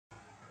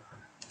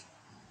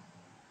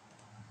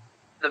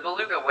The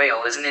beluga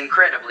whale is an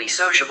incredibly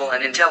sociable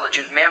and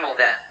intelligent mammal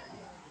that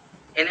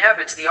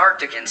inhabits the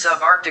Arctic and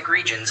subarctic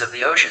regions of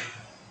the ocean.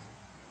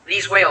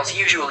 These whales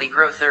usually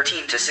grow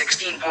 13 to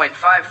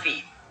 16.5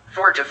 feet,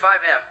 4 to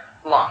 5 m,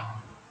 long.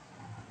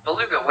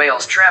 Beluga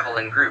whales travel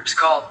in groups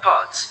called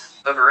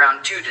pods, of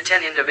around 2 to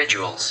 10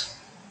 individuals.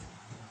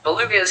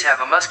 Belugas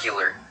have a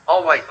muscular,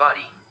 all-white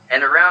body,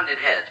 and a rounded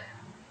head.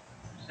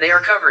 They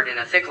are covered in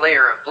a thick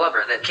layer of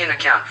blubber that can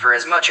account for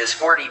as much as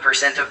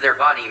 40% of their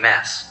body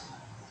mass.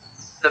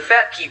 The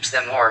fat keeps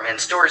them warm and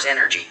stores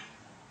energy.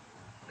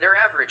 Their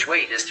average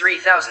weight is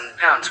 3,000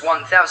 pounds,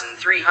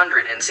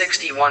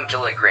 1,361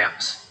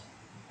 kilograms.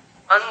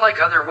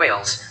 Unlike other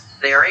whales,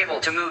 they are able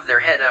to move their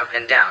head up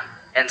and down,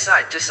 and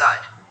side to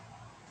side.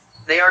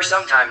 They are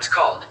sometimes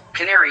called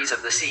canaries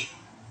of the sea,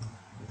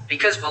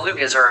 because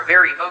belugas are a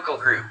very vocal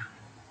group.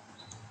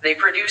 They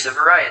produce a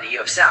variety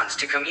of sounds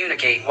to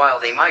communicate while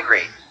they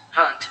migrate,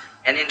 hunt,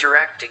 and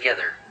interact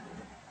together.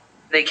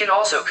 They can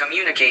also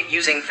communicate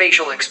using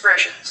facial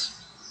expressions.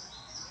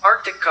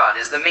 Arctic cod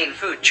is the main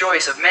food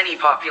choice of many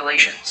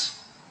populations,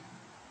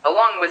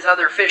 along with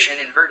other fish and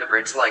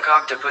invertebrates like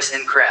octopus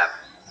and crab.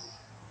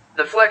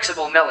 The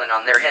flexible melon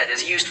on their head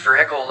is used for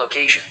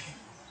echolocation.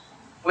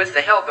 With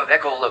the help of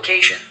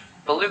echolocation,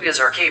 belugas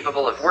are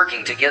capable of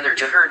working together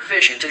to herd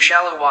fish into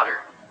shallow water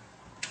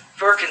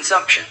for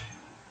consumption.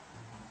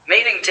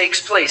 Mating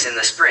takes place in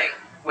the spring,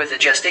 with a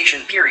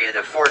gestation period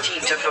of 14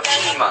 to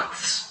 15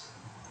 months.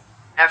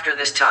 After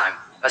this time,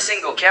 a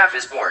single calf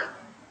is born.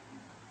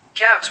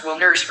 Calves will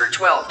nurse for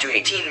 12 to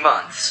 18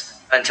 months,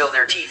 until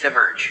their teeth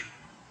emerge.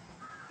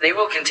 They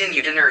will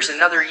continue to nurse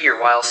another year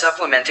while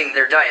supplementing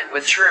their diet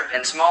with shrimp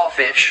and small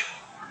fish.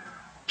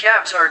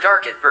 Calves are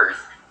dark at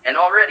birth, and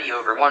already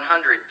over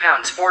 100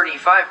 pounds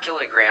 45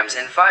 kilograms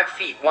and 5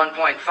 feet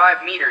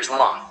 1.5 meters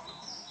long.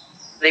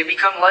 They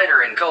become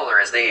lighter in color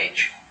as they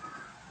age.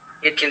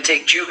 It can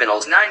take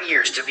juveniles 9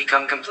 years to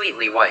become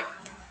completely white.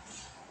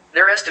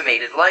 Their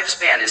estimated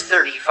lifespan is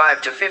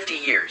 35 to 50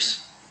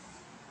 years.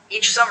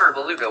 Each summer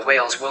beluga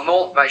whales will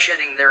molt by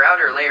shedding their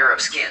outer layer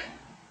of skin.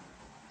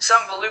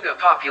 Some beluga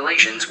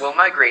populations will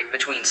migrate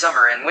between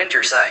summer and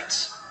winter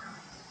sites,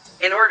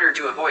 in order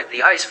to avoid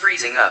the ice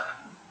freezing up.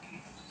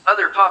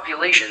 Other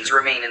populations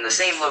remain in the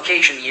same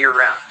location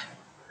year-round.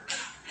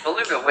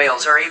 Beluga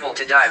whales are able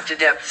to dive to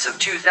depths of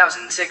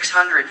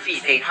 2,600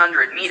 feet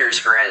 800 meters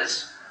for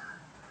as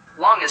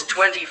long as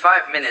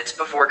 25 minutes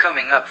before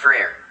coming up for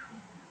air.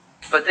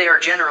 But they are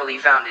generally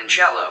found in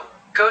shallow,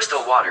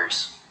 coastal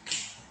waters.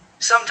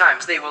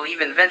 Sometimes they will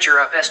even venture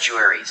up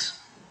estuaries.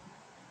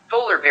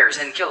 Polar bears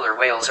and killer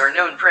whales are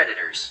known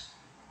predators.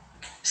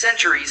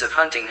 Centuries of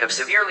hunting have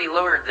severely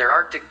lowered their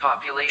Arctic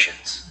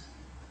populations.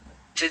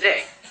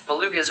 Today,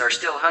 belugas are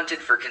still hunted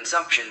for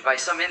consumption by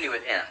some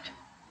Inuit and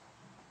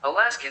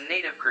Alaskan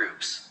native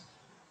groups.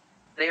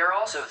 They are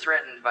also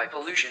threatened by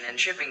pollution and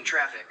shipping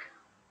traffic.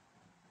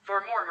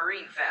 For more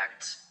marine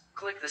facts,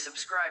 click the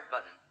subscribe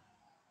button.